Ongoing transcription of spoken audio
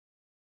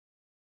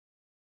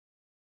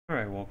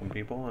Alright, welcome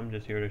people. I'm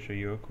just here to show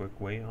you a quick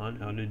way on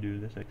how to do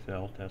this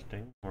Excel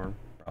testing, or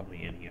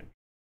probably any other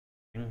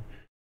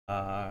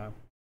thing,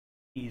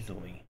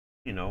 easily.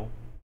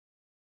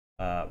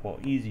 Well,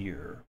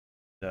 easier.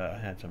 I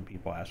had some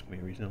people ask me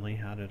recently,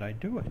 how did I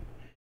do it?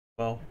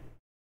 Well,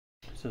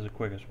 this is the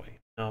quickest way.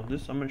 Now, I'm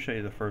going to show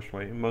you the first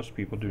way. Most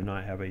people do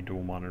not have a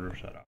dual monitor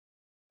setup.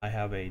 I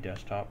have a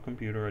desktop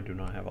computer. I do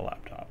not have a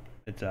laptop.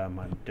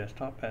 My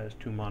desktop has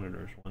two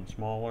monitors, one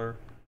smaller,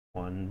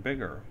 one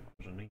bigger.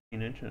 There's an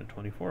 18-inch and a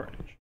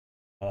 24-inch.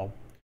 Well,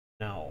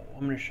 now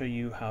I'm going to show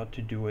you how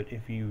to do it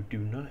if you do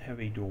not have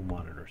a dual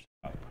monitor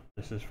setup.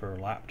 This is for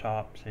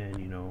laptops and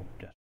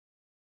desktop.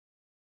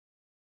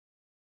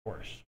 Of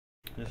course,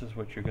 this is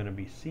what you're going to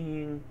be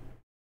seeing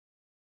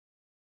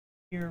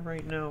here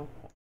right now.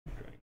 You're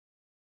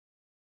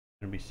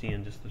going to be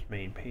seeing just this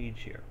main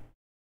page here.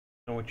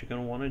 Now what you're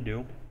going to want to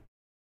do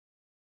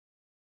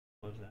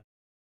is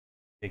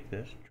take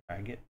this,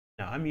 drag it.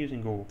 Now I'm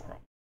using Google Chrome.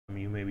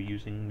 You may be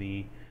using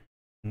the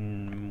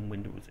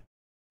Windows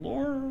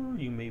Explorer.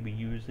 You may be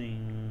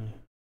using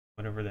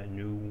whatever that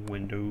new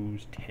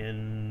Windows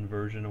 10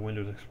 version of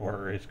Windows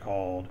Explorer is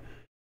called.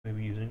 You may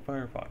be using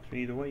Firefox. But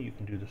either way, you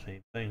can do the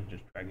same thing.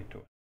 Just drag it to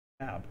a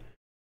tab.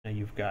 Now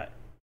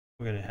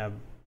we're going to have,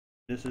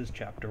 this is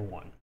chapter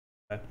 1.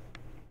 Okay?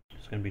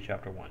 It's going to be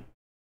chapter 1.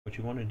 What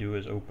you want to do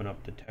is open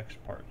up the text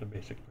part, the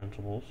basic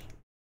principles.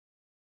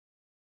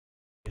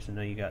 Okay, so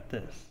now you got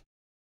this.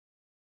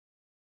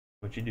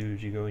 What you do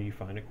is you go and you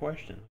find a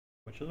question.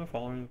 Which of the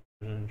following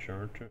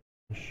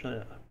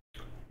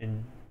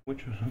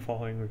which of the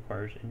following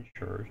requires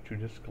insurers to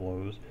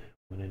disclose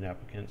when an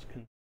applicant's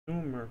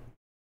consumer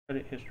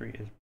credit history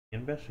is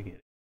being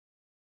investigated?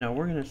 Now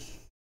we're going to,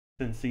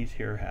 since these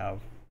here have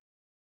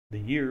the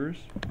years,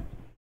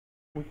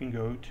 we'll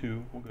go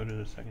to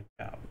the second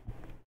tab.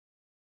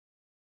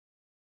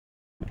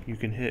 You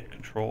can hit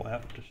Control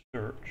F to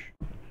search.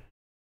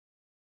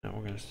 Now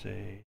we're going to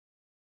say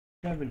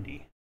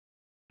 70.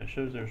 It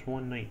shows there's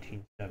one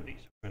 1970,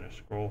 so we're going to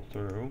scroll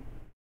through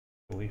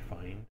until we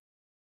find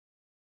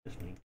this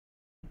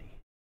 1970.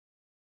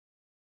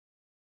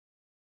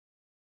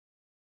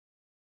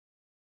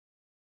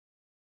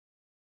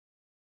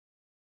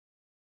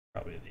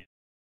 Probably the end.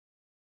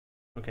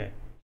 Okay,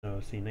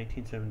 so see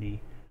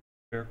 1970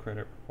 Fair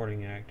Credit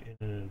Reporting Act.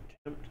 In an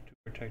attempt to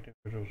protect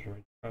individuals' right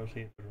to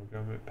privacy, the federal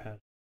government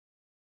passed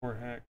the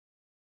Report Act.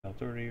 The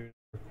authority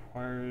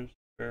requires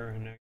fair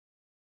and accurate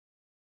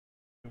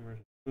consumers,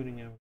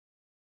 including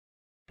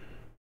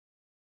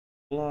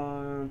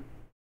blah.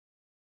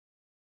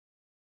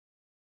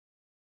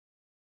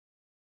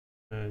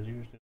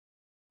 Used.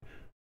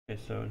 Okay,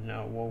 so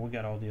now, well, we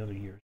got all the other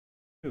years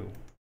too.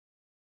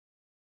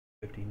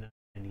 59,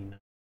 99,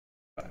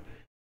 5.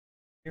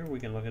 Here we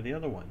can look at the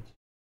other ones.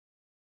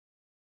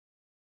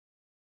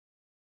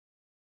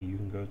 You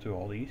can go through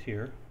all these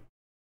here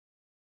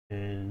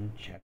and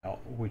check out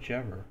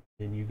whichever.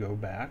 Then you go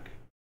back,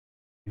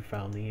 you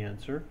found the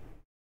answer,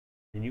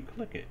 and you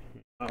click it.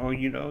 Oh,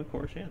 of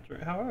course, answer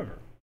it. However,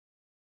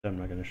 I'm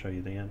not going to show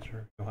you the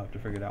answer. You'll have to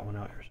figure that one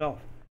out yourself.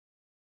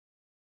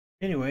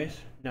 Anyways,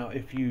 now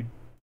if you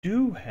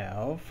do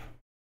have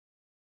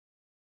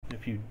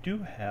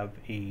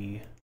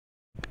a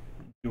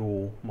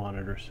dual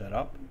monitor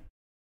setup,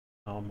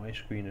 my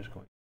screen is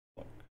going to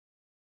look.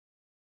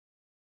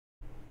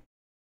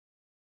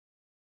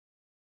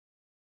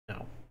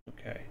 Now,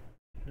 okay,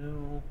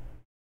 now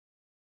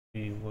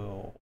we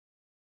will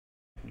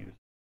use.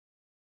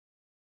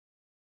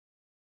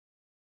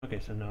 Okay,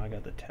 so now I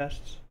got the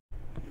test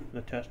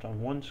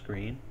on one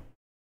screen,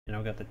 and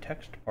I've got the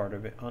text part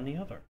of it on the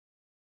other.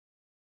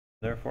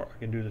 Therefore, I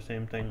can do the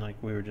same thing like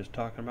we were just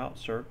talking about,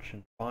 search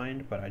and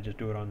find, but I just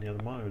do it on the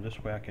other monitor.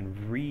 This way I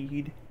can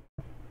read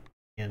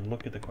and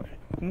look at the question.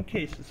 In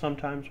case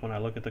sometimes when I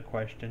look at the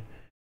question,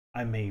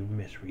 I may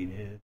misread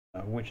it.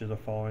 Which of the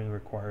following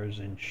requires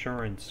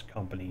insurance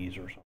companies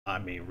or something? I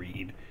may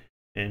read.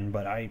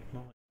 Well,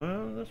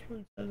 this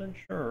one says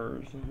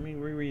insurers. Let me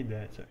reread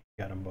that. So you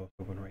got them both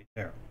open right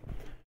there.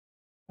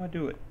 I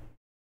do it.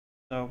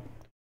 So,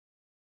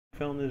 if you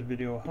found this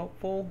video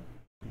helpful,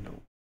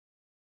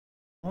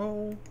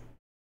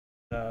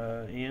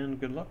 and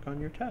good luck on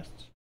your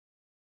tests.